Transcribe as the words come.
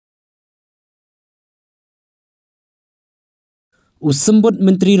Usembut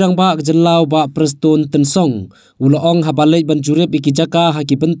Menteri Rangba Jelau ba Preston Tensong Uloong habalej banjurep ikijaka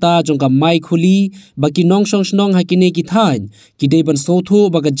haki benta jongka Maikhuli baki Nong Snong hakine kithain kidei ban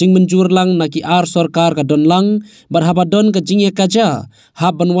sothu baga jing menjur lang naki ar sarkar ka don lang bar habadon ka jingya kaja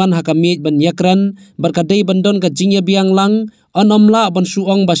hab banwan hakamit ban yakran bar kadei bandon ka jingya biang lang anomla ban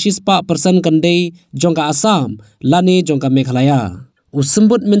suong basispa persen kandei jongka Assam lane jongka Meghalaya.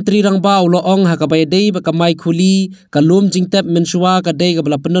 Usembut Menteri Rangba Uloong hakabayadei baka Maikhuli kalum jingtep mensua kadei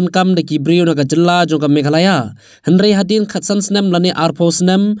kabla penon kam de kibriu na ka jela jong ka Meghalaya henrei hadin khatsan snem lane arpo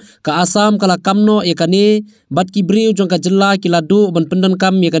snem ka Assam kala Kumno yakane bat kibriu jong ka jela kiladu ban penon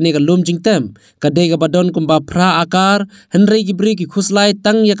kam yakane kalum jingtem kadei ka badon kumba phra akar henrei kibriu ki khuslai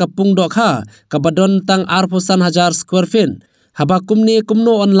tang ya ka Pung Dohkha ka badon tang arpo san hajar square feet haba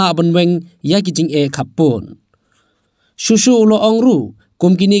Kumno onla banweng ya ki jing e khapun Shushu Uloong ru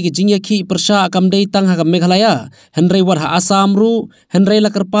kumkini ki jingya ki persha kamdei tang ha Meghalaya henrei war ha Assam ru henrei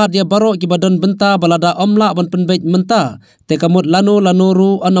lakarpat dia baro ki badon benta balada omla ban Pynbeit menta te kamut lano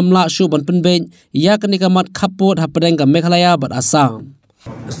ru anomla shu ban Pynbeit ya kanikamat khaput ha pedeng ka Meghalaya bat Assam.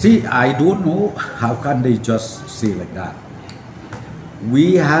 See, I don't know how can they just say like that.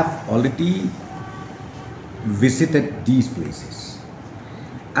 We have already visited these places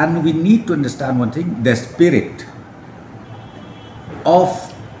and we need to understand one thing, the spirit of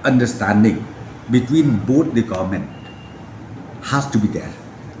understanding between both the government has to be there,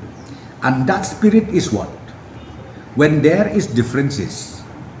 and that spirit is what, when there is differences,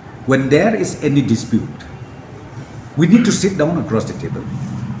 when there is any dispute, we need to sit down across the table,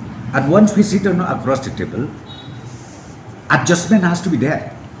 and once we sit down across the table, adjustment has to be there.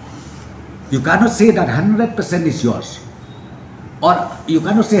 You cannot say that 100% is yours, or you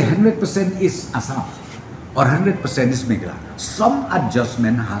cannot say 100% is Assam or 100% is Meghalaya. Some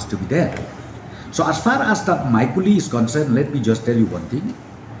adjustment has to be there. So as far as that Maikhuli is concerned, let me just tell you one thing.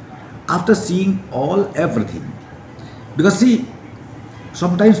 After seeing everything, because see,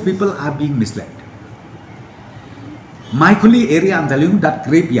 sometimes people are being misled. Maikhuli area, I'm telling you, that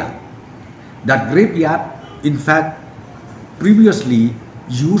graveyard, in fact, previously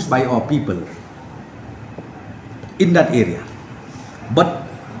used by our people in that area, but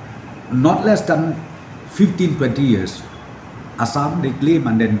not less than 15-20 years, Assam they claim,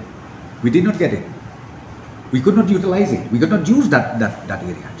 and then we did not get it. We could not utilize it. We could not use that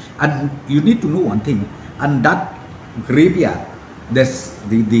area. And you need to know one thing, and that graveyard,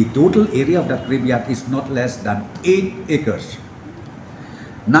 the total area of that graveyard is not less than 8 acres.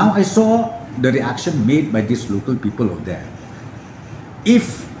 Now I saw the reaction made by these local people over there.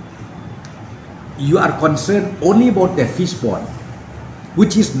 If you are concerned only about the fish pond,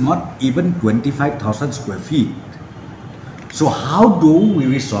 which is not even 25,000 square feet. So how do we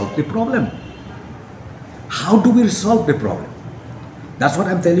resolve the problem? How do we resolve the problem? That's what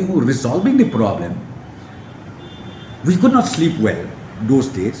I'm telling you, resolving the problem. We could not sleep well those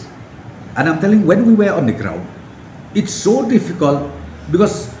days. And I'm telling you, when we were on the ground, it's so difficult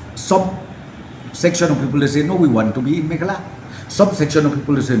because some section of people they say, no, we want to be in Meghalaya. Some section of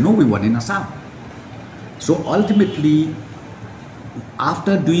people they say, no, we want in Assam. So ultimately,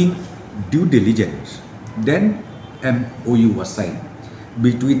 after doing due diligence, then MOU was signed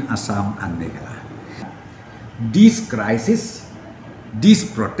between Assam and Meghalaya. This crisis, this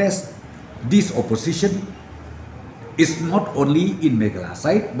protest, this opposition is not only in Meghalaya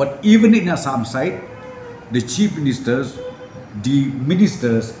side, but even in Assam side, the chief ministers, the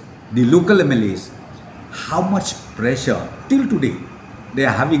ministers, the local MLAs, how much pressure till today they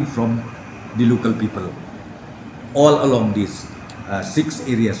are having from the local people all along these 6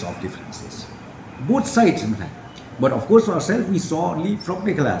 areas of differences. Both sides in fact. But of course ourselves we saw only from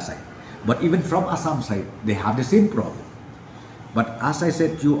Meghalaya side. But even from Assam side, they have the same problem. But as I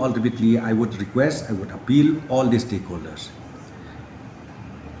said to you, ultimately I would request, I would appeal all the stakeholders.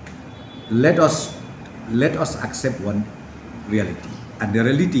 Let us accept one reality. And the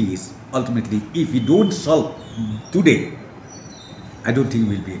reality is, ultimately, if we don't solve today, I don't think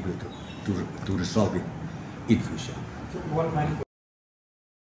we'll be able to resolve it in future.